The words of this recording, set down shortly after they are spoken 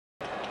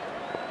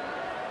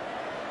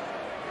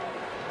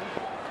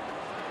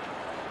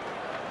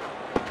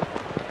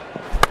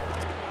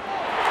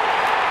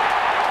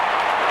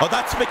Oh,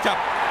 that's picked up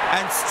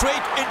and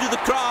straight into the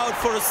crowd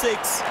for a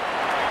 6.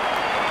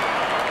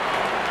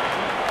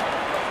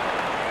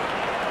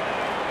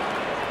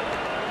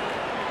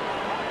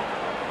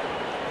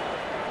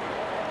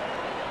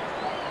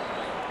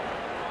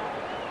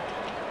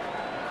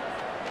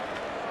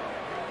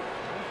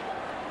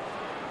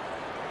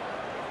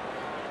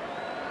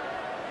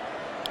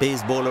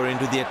 Pace bowler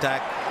into the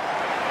attack.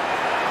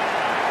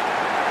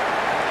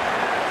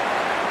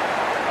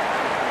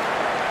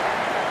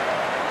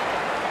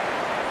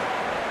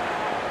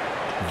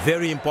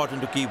 Very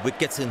important to keep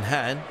wickets in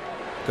hand,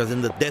 because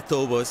in the death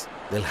overs,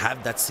 they'll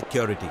have that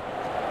security.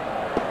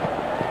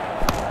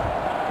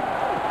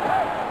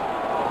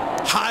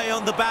 High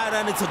on the bat,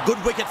 and it's a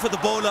good wicket for the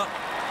bowler.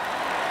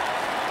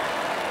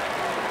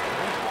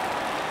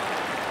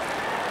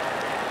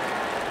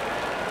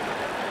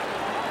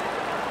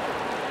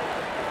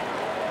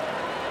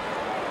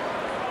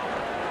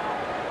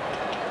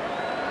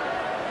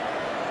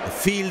 The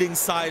fielding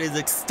side is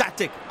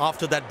ecstatic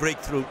after that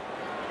breakthrough.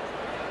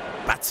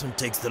 Batsman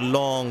takes the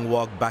long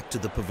walk back to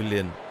the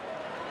pavilion.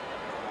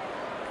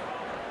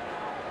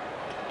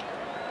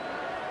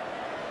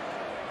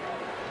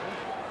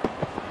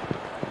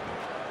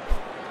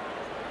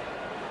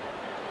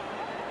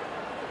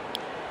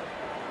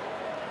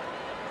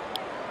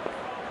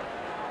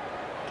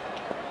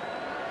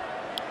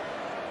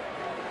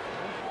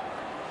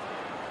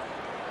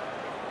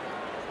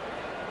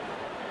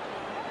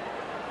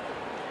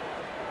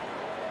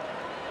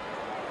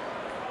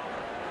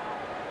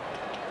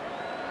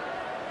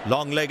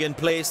 Long leg in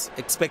place,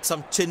 expect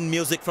some chin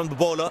music from the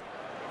bowler.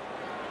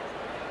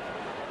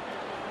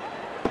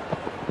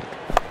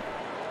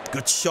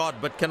 Good shot,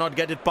 but cannot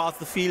get it past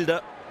the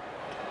fielder.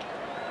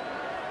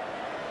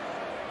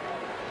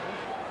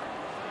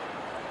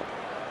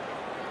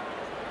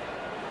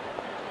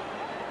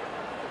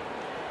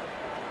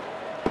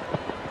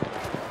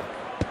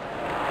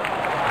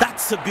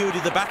 That's a beauty.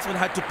 The batsman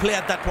had to play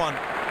at that one.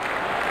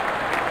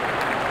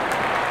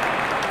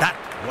 That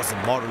was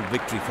a moral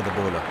victory for the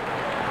bowler.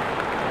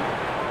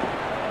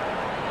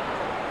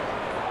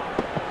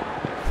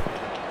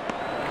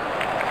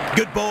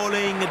 Good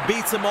bowling, it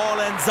beats them all,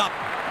 ends up.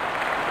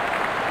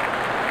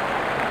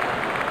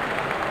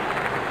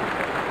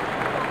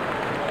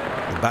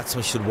 The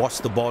batsman should watch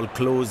the ball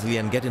closely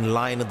and get in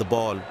line at the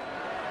ball.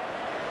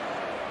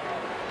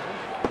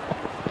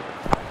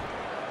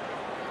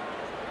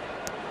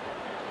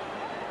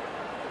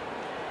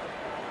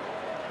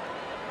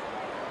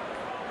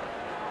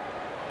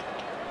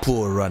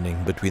 Poor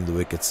running between the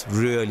wickets,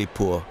 really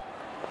poor.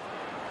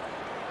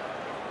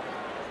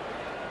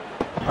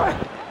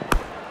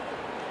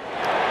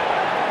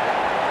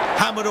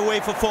 Hammered away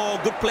for 4,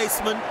 good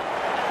placement.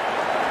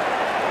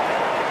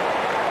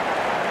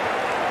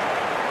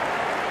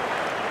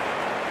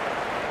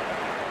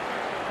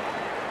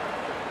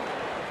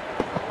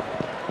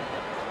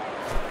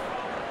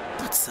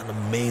 That's an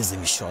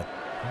amazing shot.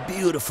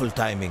 Beautiful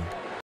timing.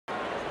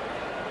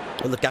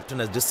 Well, the captain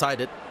has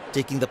decided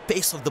taking the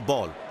pace of the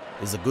ball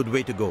is a good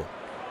way to go.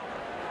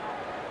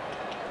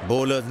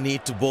 Bowlers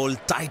need to bowl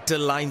tighter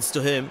lines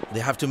to him.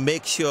 They have to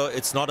make sure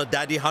it's not a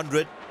daddy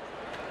 100.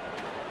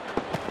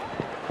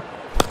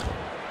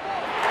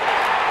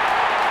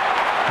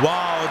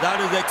 Wow,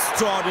 that is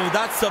extraordinary.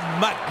 That's a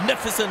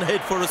magnificent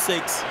hit for a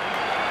 6.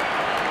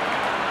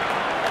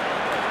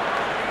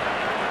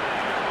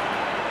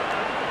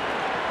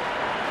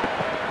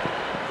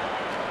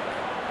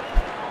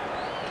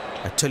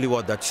 I tell you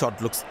what, that shot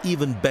looks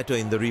even better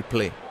in the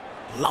replay.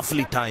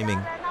 Lovely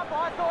timing.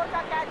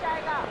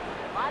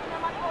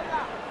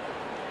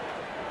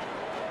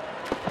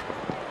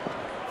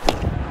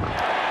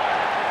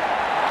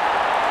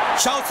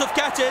 Shouts of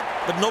catch it,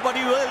 but nobody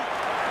will.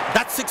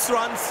 That's 6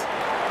 runs.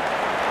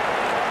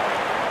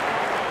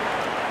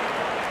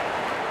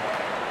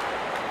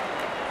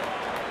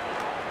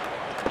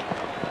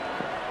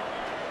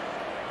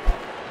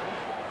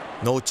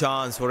 No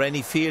chance for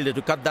any fielder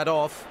to cut that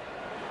off.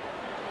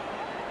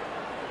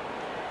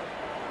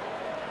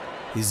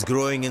 He's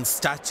growing in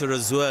stature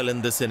as well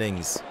in this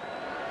innings.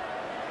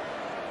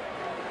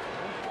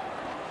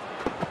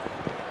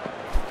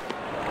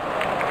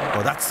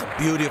 Oh, that's the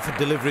beauty of a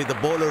delivery. The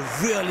bowler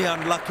really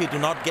unlucky to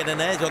not get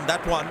an edge on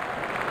that one.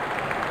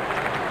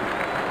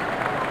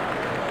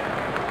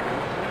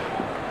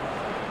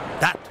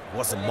 That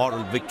was a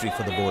moral victory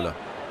for the bowler.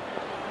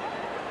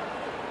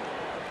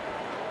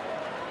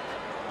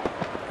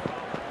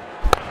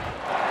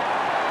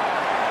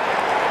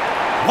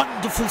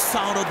 Wonderful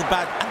sound of the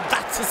bat, and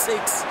that's a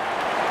 6.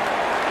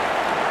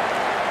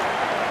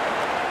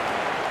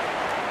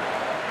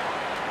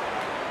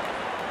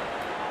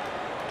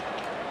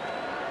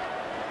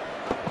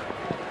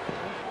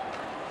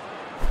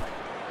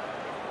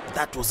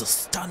 That was a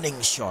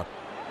stunning shot.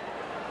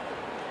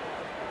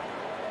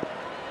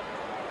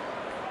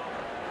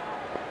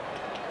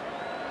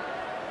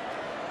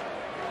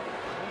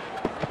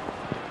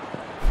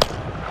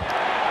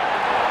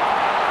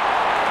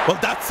 Well,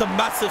 that's a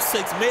massive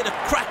 6. Made a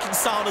cracking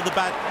sound of the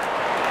bat.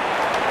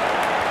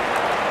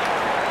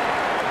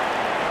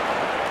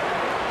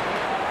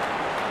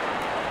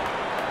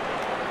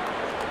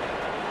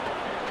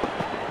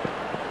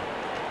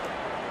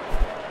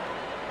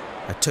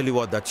 I tell you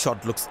what, that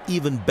shot looks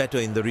even better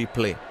in the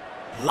replay.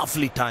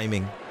 Lovely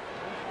timing.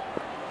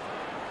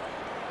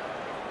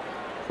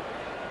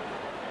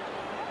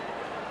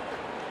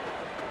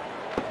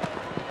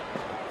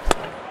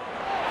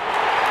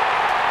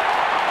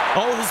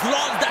 Oh, he's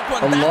launched that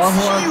one. That's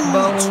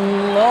huge.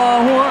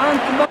 Allahu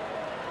Akbar.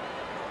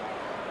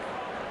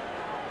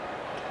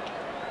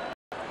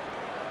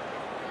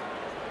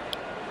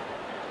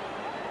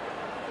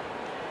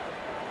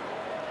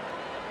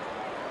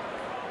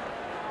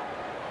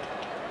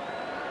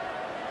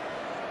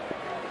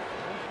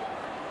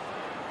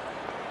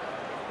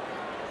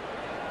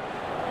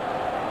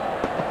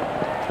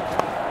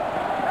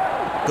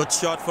 Good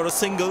shot for a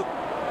single.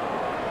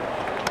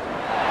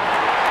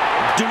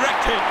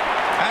 Directed.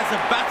 As a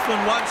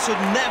batsman, one should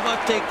never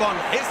take on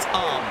his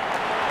arm.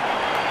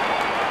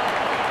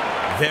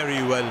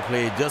 Very well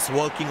played. Just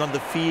working on the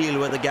field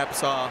where the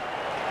gaps are.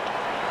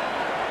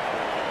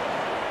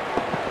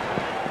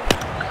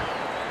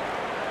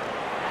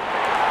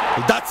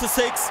 That's a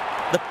six.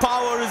 The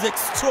power is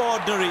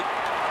extraordinary.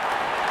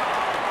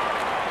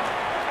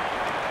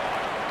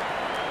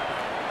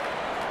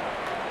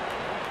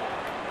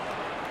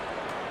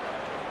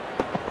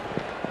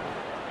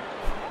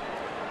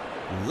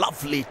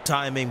 Lovely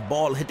timing,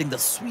 ball hitting the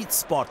sweet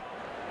spot.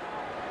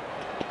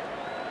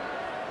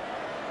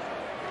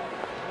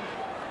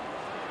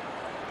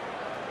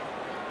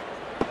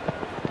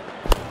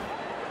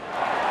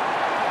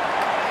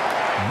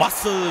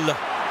 Muscle,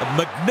 a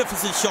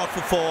magnificent shot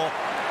for four.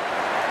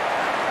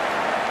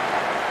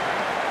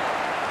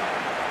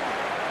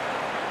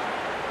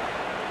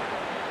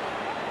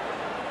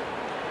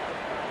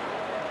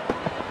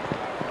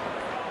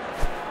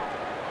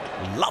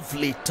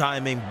 Lovely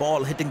timing,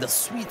 ball hitting the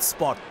sweet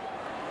spot.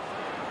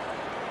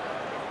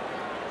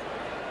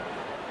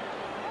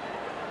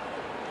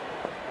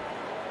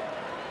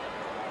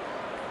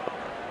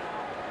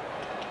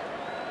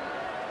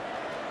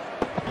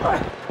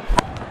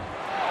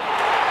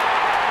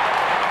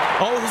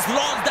 Oh, he's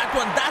launched that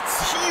one.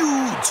 That's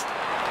huge.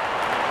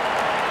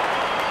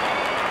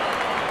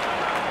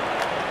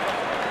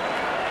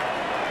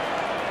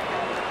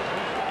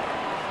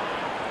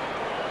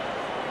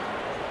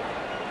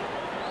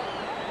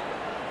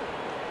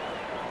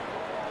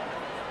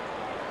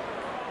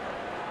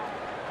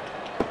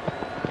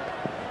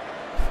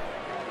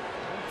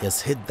 He has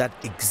hit that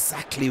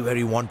exactly where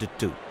he wanted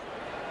to.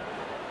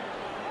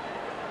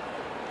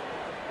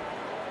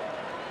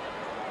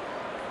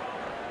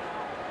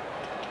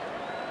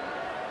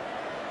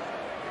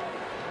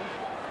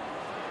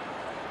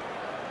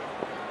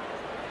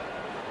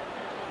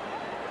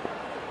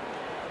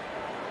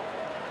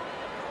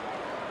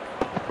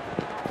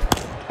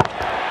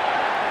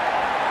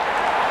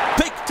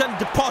 Picked and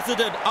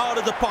deposited out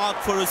of the park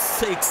for a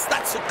six.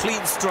 That's a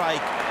clean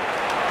strike.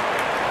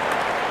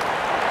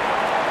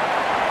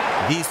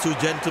 These two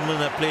gentlemen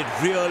have played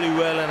really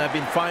well and have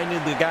been finding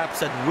the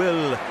gaps at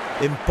will.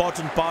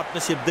 Important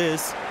partnership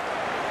this.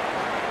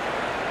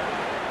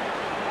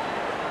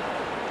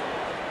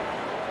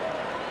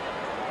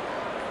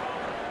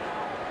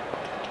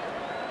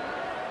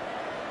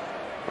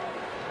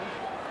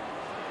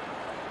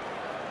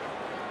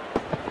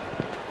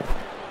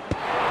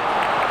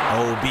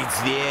 Oh,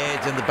 beats the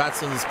edge and the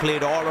batsman has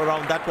played all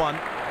around that one.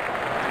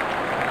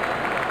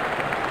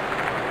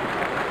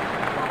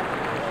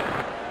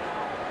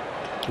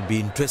 It'll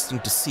be interesting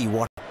to see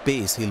what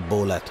pace he'll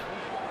bowl at.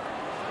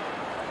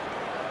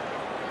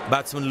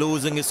 Batsman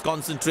losing his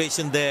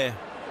concentration there.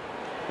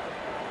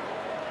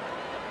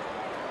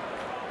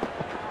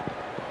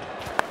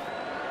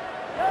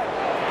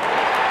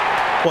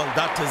 Well,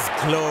 that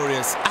is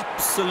glorious,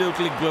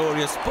 absolutely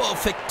glorious,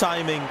 perfect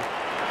timing.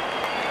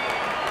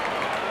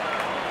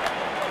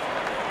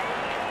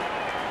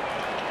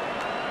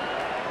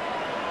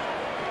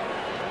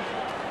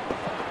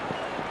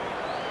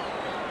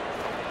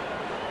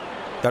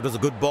 That was a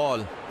good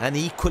ball and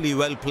equally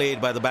well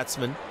played by the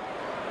batsman.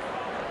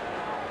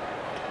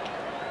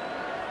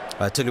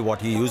 I tell you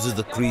what, he uses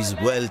the crease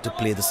well to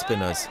play the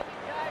spinners.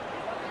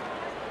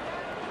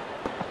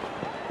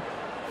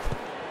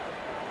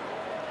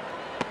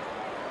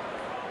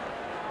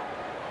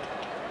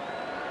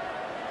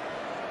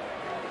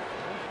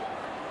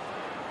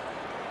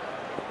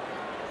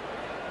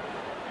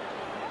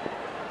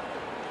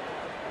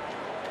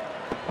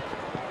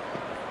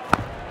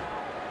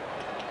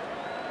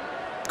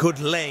 Good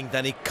length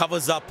and he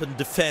covers up and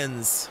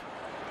defends.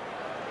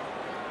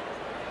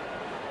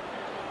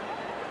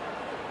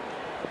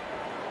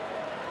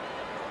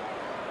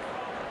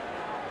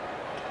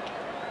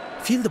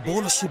 Feel the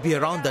bowler should be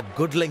around that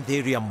good length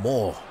area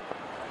more.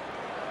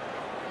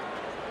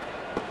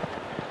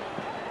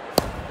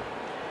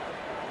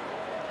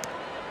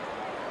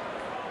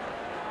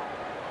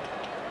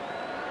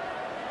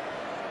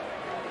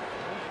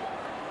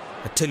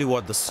 I tell you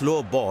what, the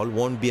slow ball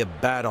won't be a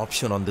bad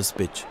option on this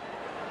pitch.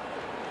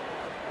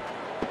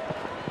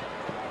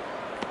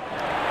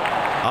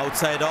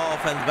 Outside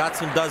off and the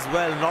batsman does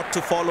well not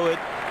to follow it.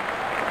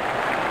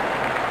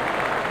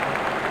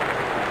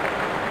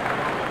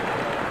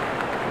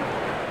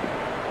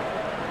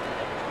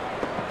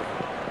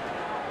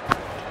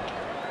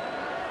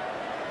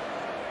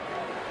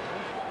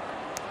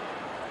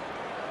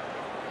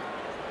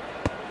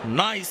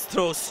 Nice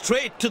throw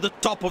straight to the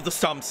top of the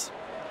stumps.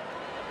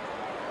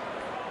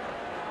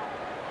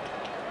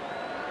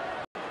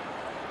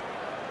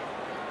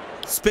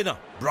 Spinner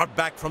brought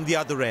back from the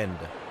other end.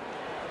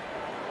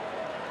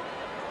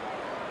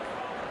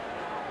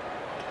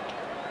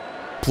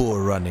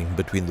 Poor running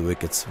between the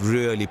wickets,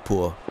 really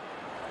poor.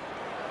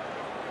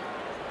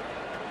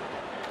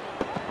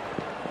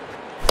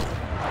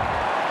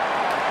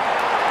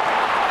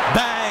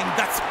 Bang!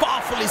 That's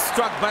powerfully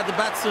struck by the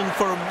batsman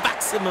for a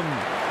maximum.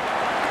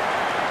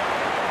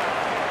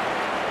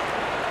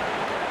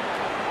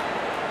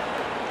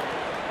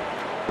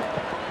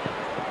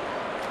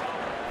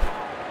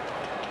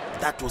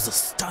 That was a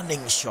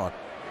stunning shot.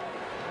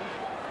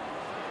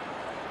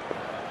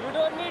 You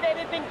don't need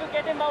anything to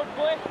get him out,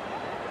 boy.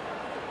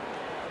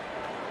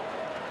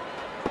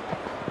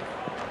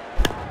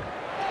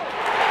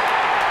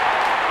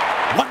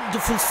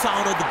 Wonderful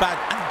sound of the bat,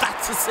 and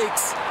that's a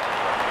six.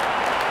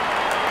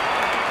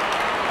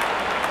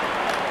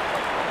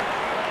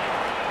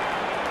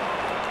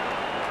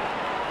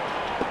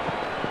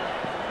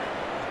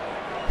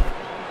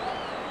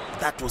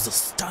 That was a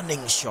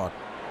stunning shot.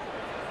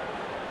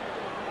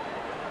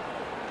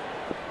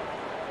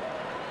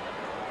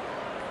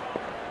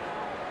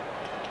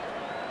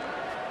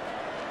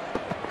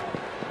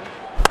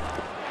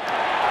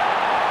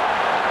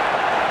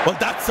 Well,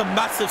 that's a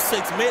massive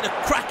six, made a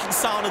cracking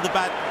sound of the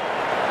bat.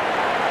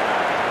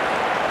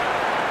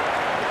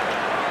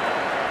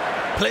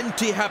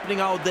 Plenty happening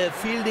out there.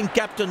 Fielding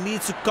captain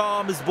needs to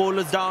calm his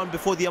bowlers down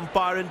before the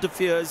umpire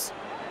interferes.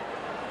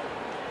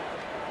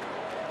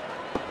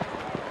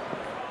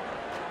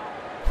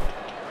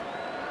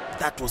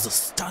 That was a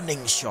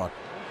stunning shot.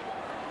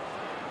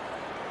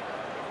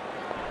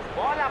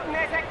 Ball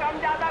अपने से कम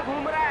ज्यादा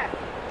घूम रहा है,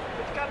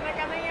 कुछ करने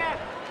का नहीं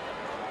है.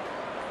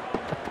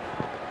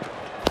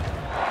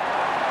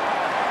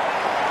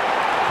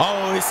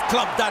 Oh, he's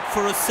clubbed that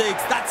for a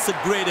six. That's a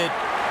great hit.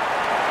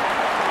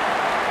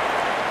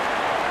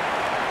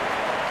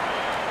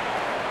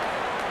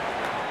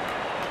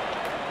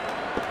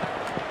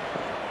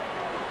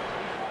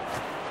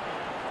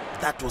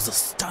 That was a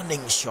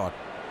stunning shot.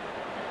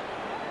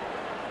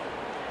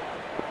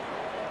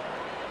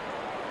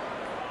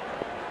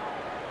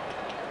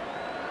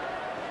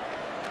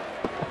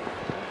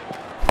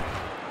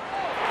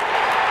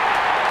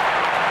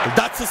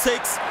 That's a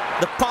six.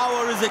 The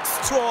power is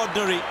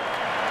extraordinary.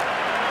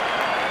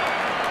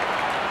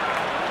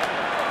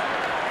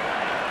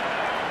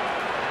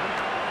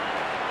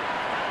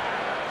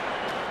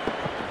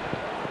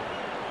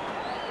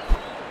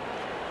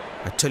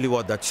 I tell you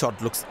what, that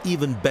shot looks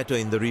even better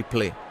in the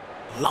replay.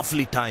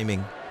 Lovely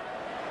timing.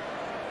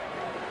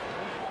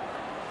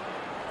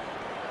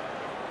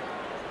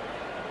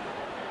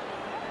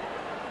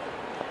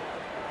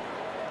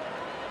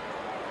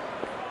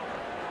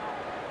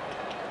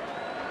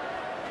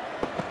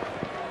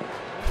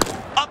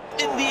 Up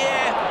in the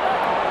air.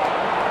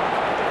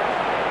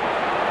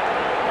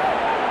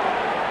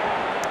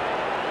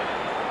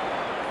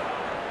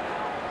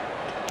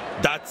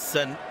 That's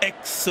an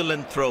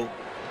excellent throw.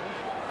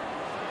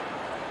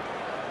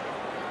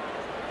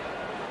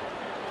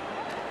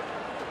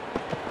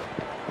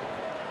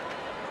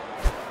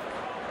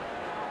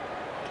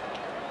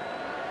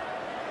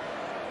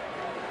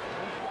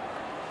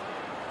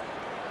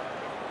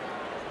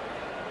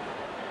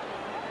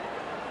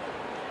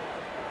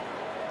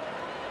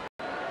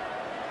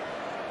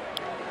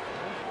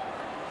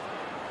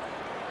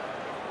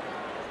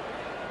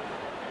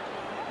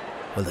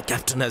 Well, the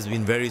captain has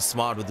been very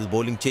smart with his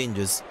bowling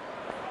changes.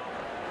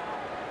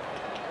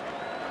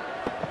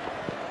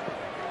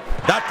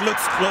 That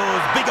looks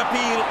close. Big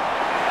appeal.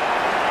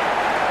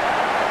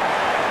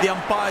 The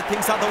umpire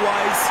thinks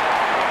otherwise.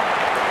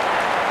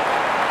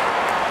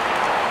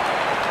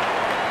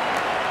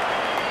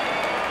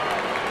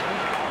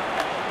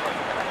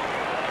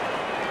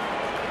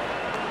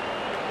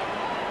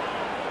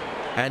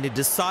 And he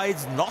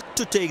decides not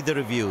to take the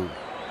review.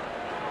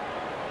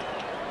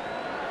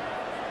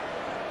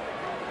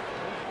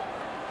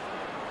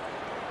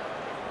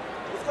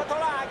 उसको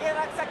थोड़ा आगे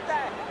रख सकता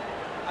है,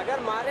 अगर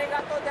मारेगा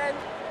तो then.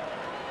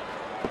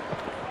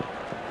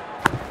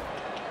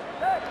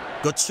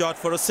 Good shot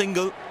for a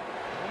single.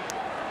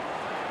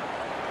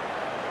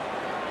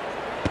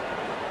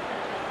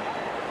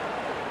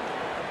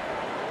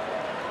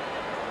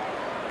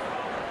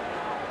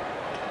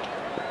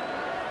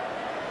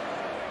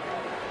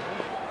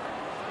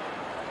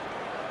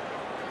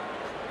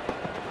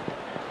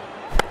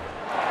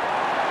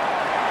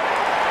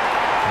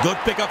 Good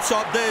pickup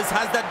shot this.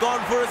 Has that gone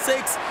for a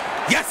six?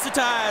 Yes, it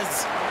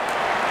has.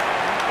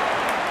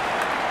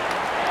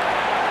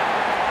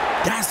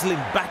 Dazzling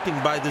batting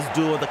by this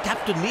duo. The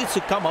captain needs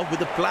to come up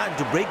with a plan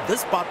to break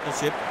this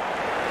partnership.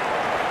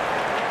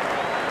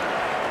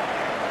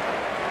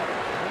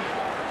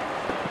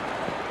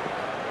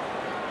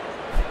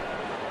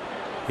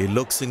 He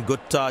looks in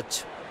good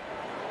touch.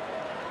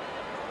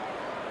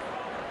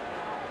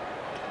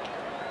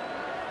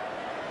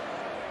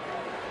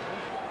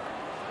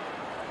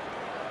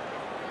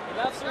 He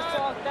loves to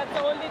talk. That's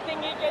the only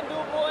thing he can do,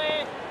 boy.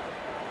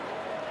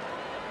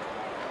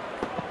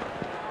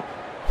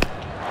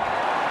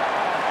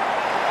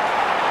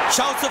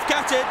 Shouts of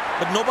catch it,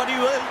 but nobody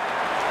will.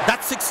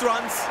 That's 6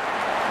 runs.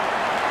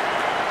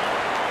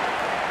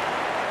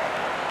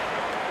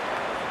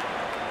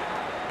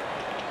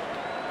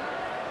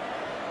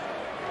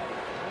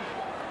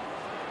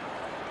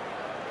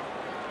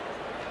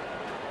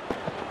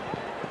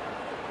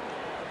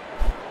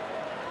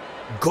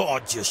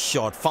 Gorgeous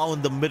shot,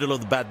 found the middle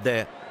of the bat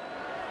there.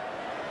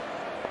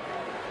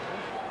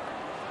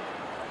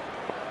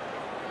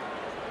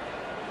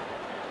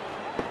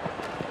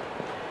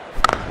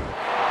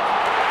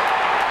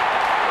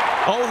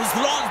 Oh, he's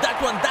launched that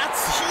one.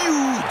 That's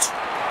huge.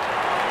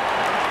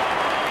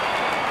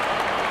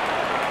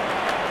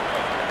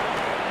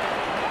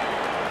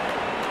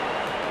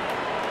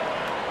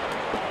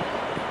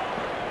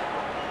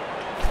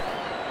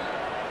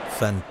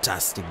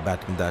 Fantastic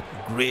batting that.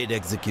 Great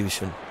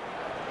execution.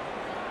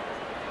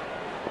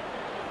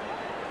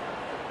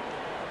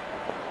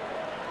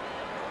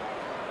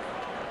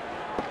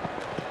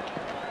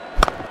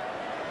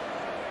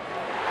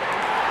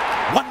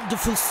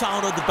 Wonderful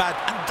sound of the bat,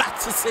 and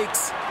that's a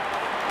 6.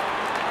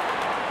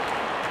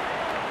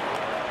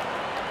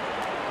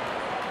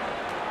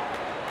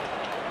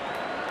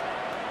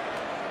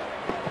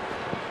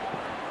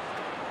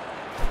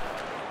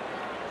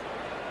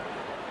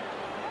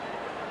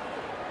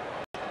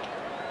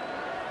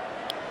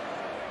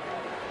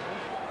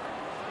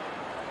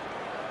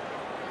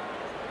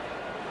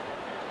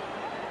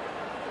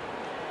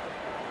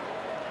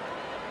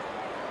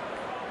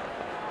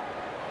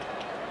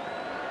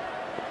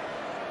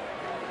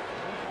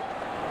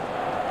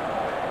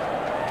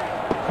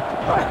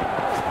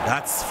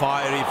 That's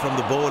fiery from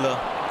the bowler.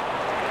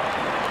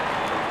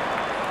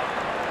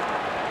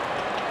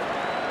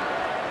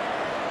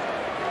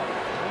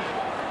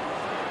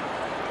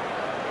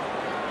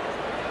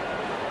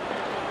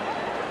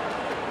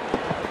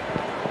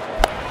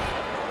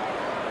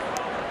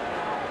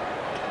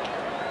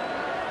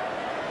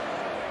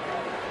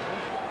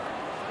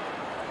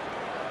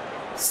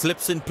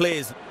 Slips in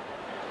place.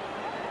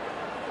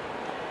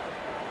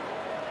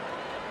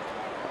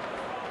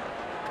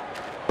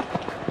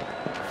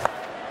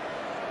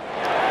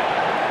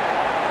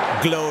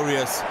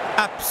 Glorious,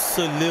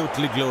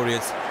 absolutely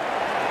glorious.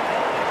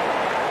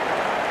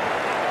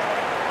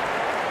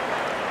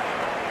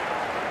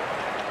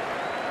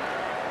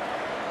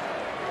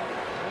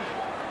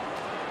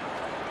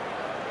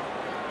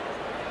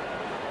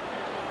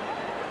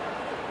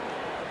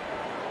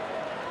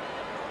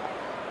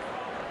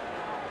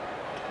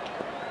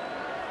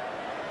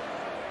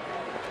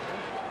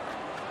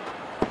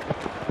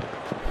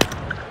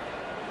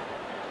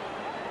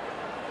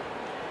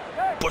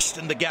 Pushed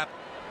in the gap.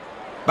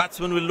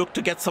 Batsman will look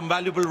to get some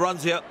valuable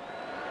runs here.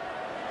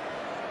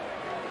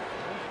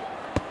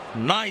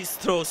 Nice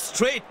throw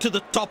straight to the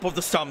top of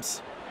the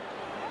stumps.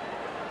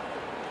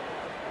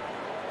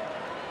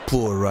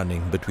 Poor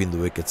running between the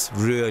wickets,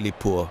 really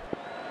poor.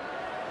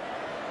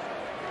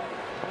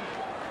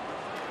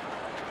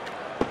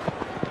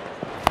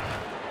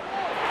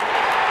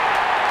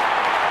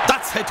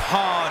 That's hit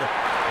hard.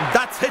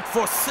 That's hit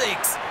for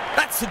 6.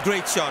 That's a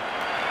great shot.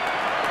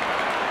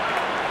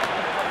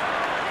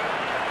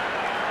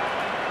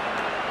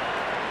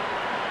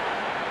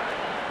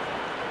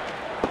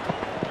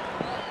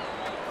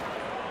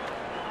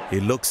 He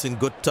looks in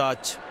good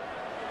touch.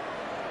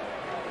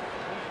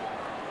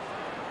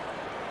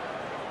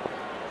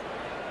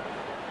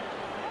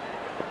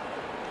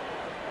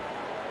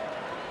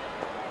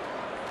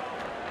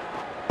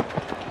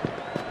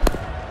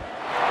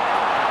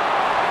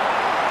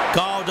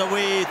 Carved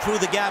away through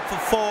the gap for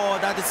 4.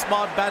 That is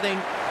smart batting.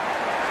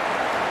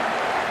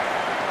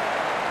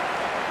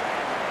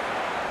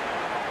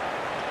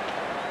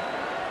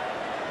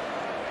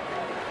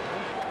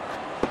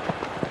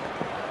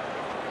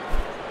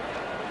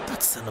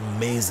 That's an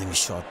amazing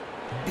shot.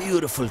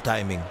 Beautiful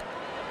timing.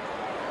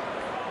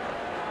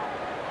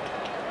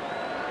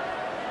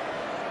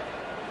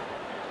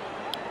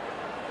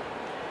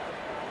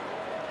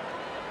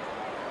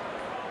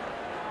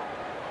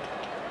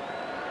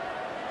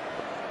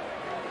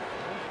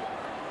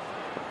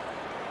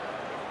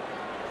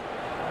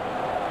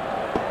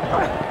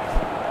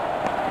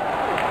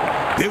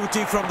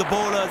 Beauty from the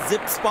bowler,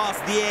 zips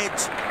past the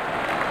edge.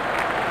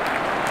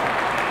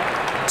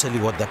 Tell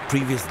you what, that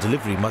previous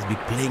delivery must be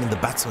playing in the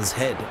batsman's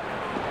head.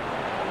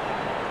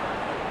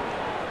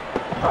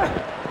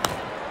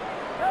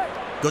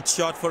 Good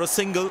shot for a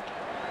single.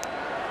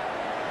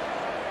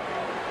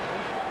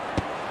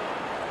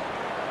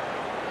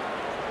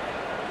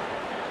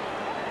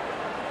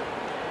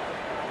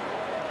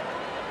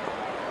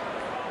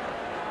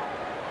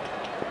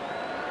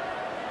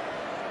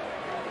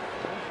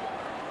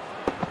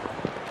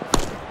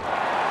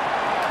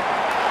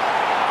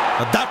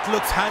 That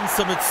looks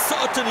handsome. It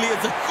certainly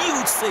is a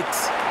huge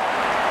 6.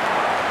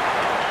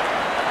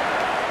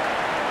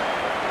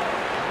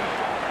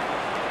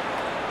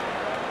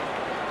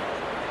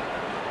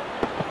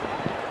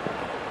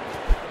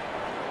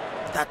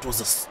 That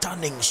was a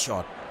stunning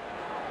shot.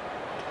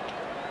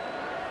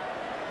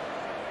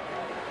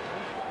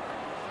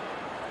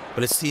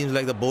 But it seems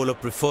like the bowler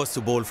prefers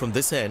to bowl from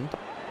this end.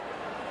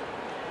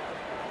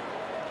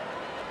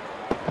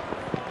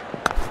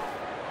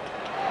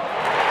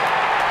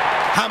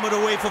 Hammered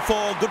away for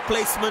 4. Good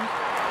placement.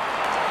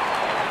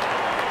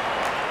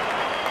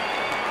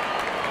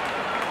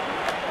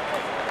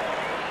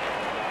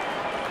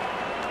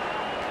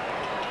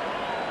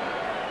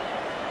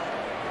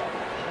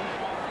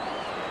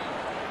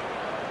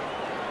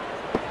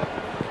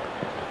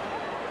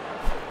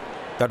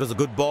 That was a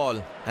good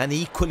ball and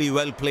equally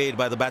well played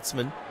by the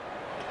batsman.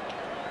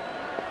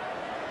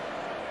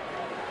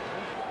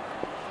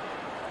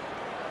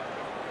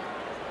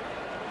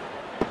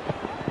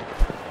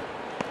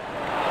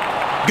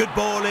 Good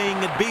bowling,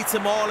 it beats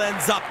him, all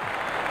ends up.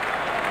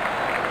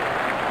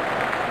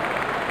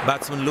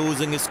 Batsman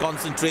losing his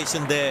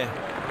concentration there.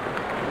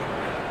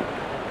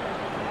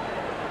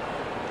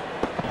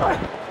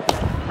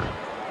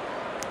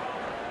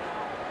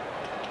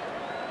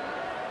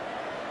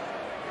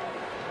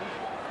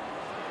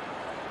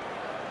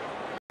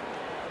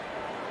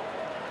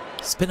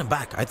 Spin him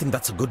back. I think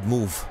that's a good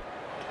move.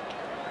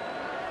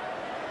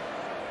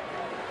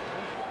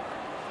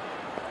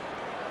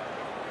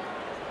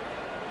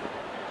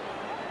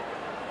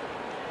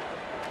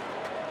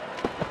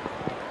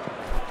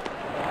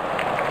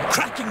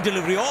 Cracking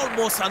delivery,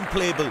 almost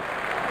unplayable.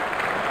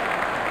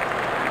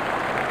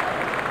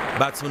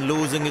 Batsman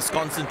losing his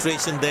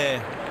concentration there.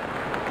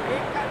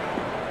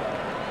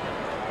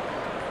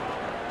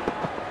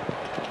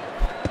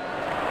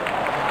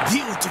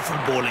 Beautiful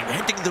bowling,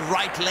 hitting the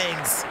right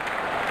legs.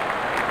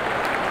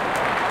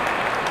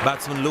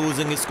 Batsman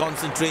losing his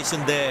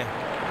concentration there.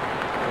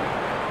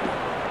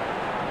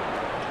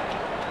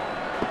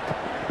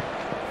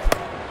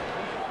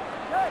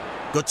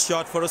 Good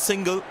shot for a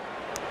single.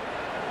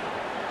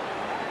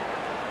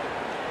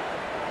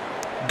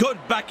 Good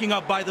backing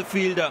up by the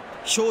fielder.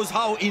 Shows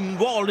how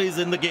involved he is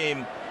in the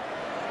game.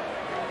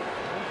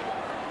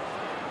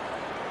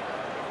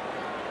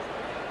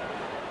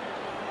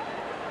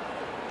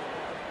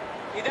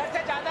 इधर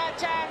से ज्यादा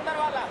अच्छा है अंदर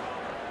वाला.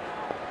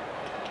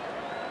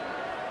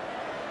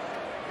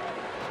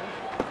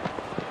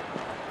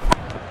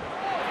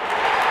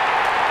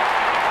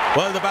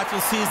 Well, the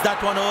batsman sees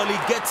that one early,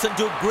 gets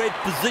into a great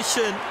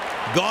position,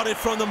 got it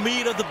from the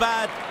meat of the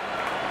bat.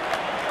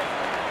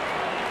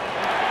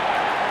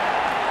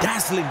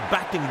 Dazzling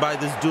batting by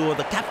this duo.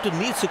 The captain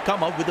needs to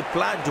come up with a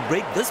plan to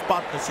break this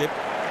partnership.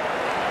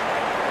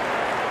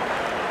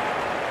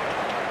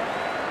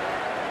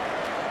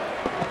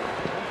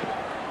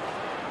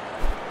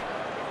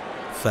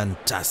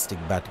 Fantastic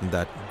batting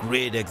that,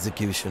 great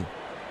execution.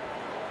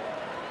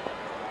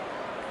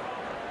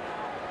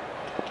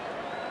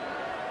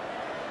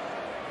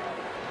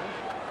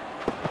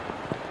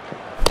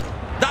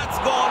 That's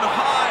gone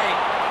high.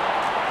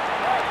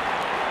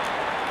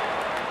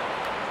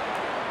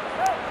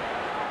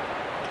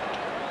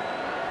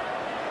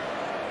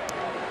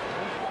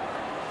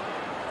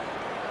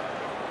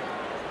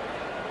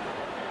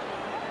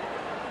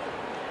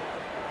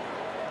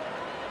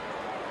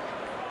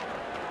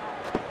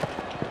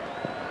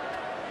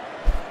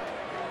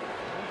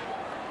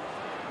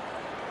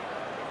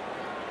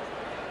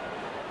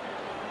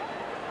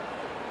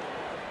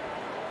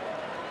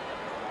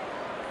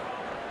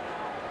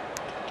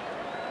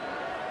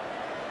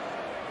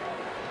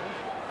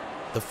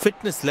 The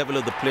fitness level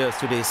of the players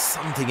today is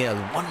something else.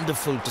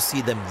 Wonderful to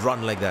see them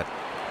run like that.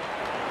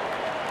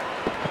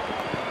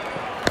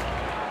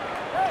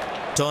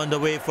 Turned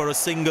away for a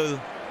single.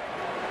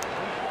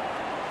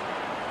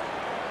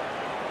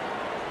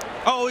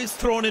 Oh, he's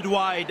thrown it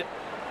wide.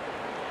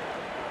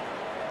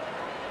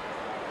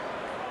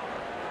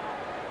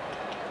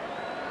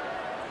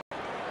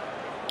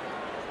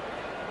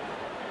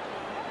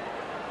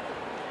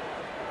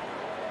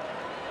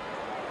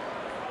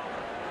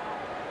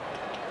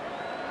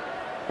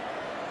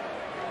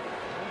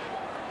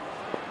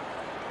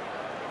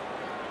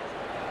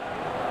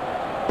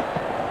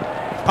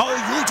 Oh,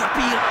 huge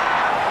appeal.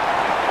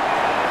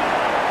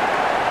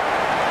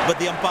 But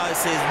the umpire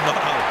says not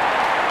out.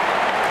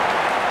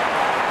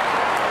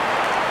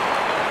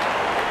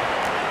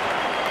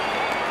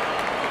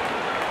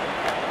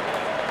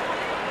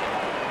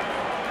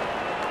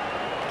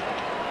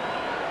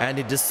 And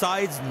he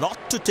decides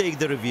not to take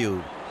the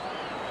review.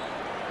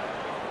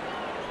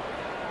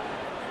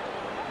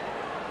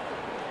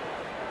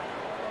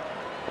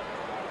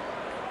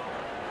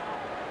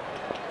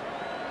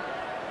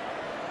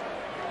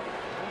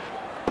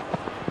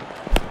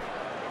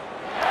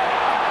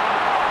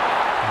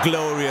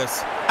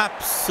 Glorious,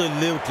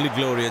 absolutely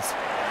glorious.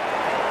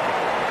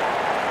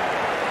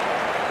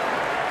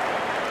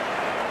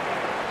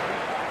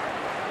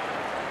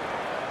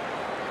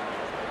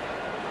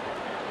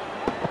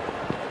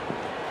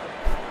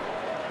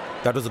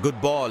 That was a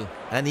good ball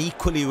and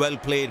equally well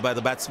played by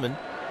the batsman.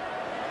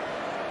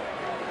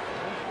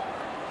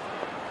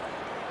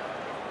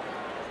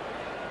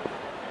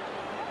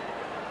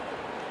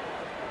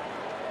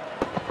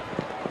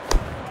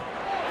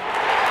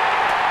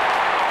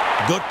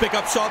 Good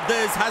pickup shot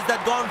this. Has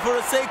that gone for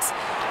a 6?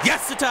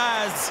 Yes, it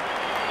has.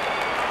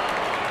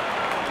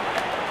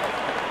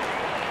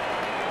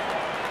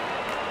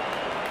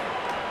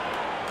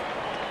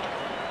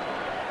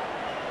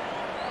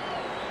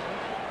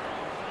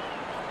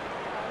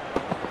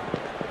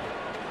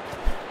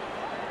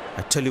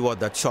 Tell you what,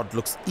 that shot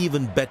looks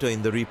even better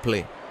in the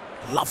replay.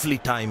 Lovely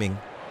timing.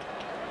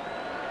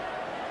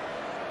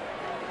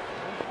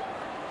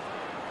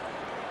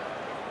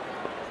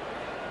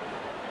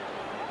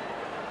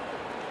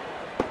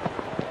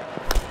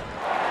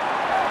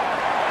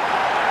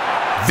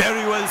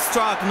 Very well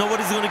struck.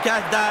 Nobody's going to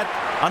catch that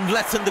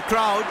unless in the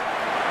crowd.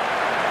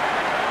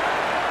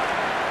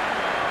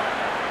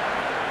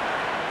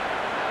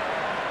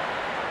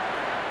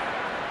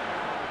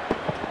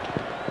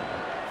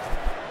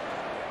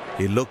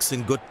 He looks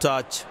in good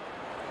touch.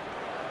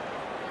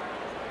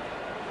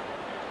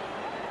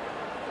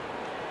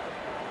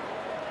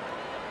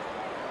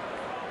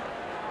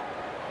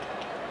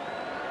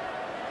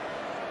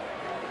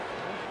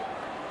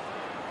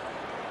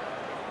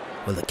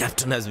 Well, the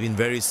captain has been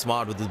very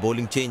smart with his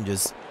bowling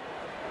changes.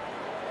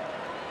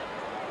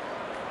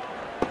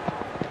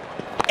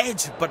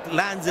 Edge, but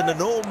lands in a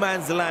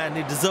no-man's land.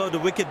 He deserved a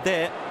wicket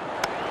there.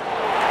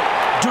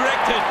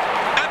 Directed,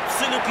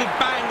 absolutely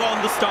bang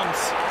on the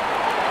stumps.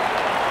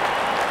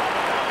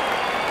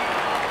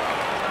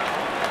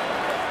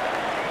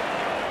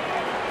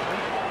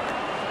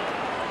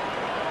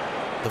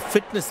 The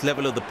fitness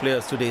level of the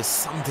players today is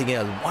something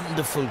else.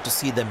 Wonderful to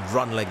see them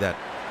run like that.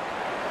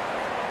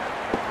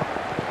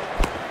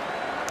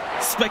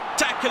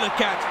 Spectacular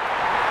catch.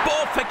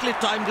 Perfectly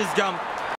timed his jump.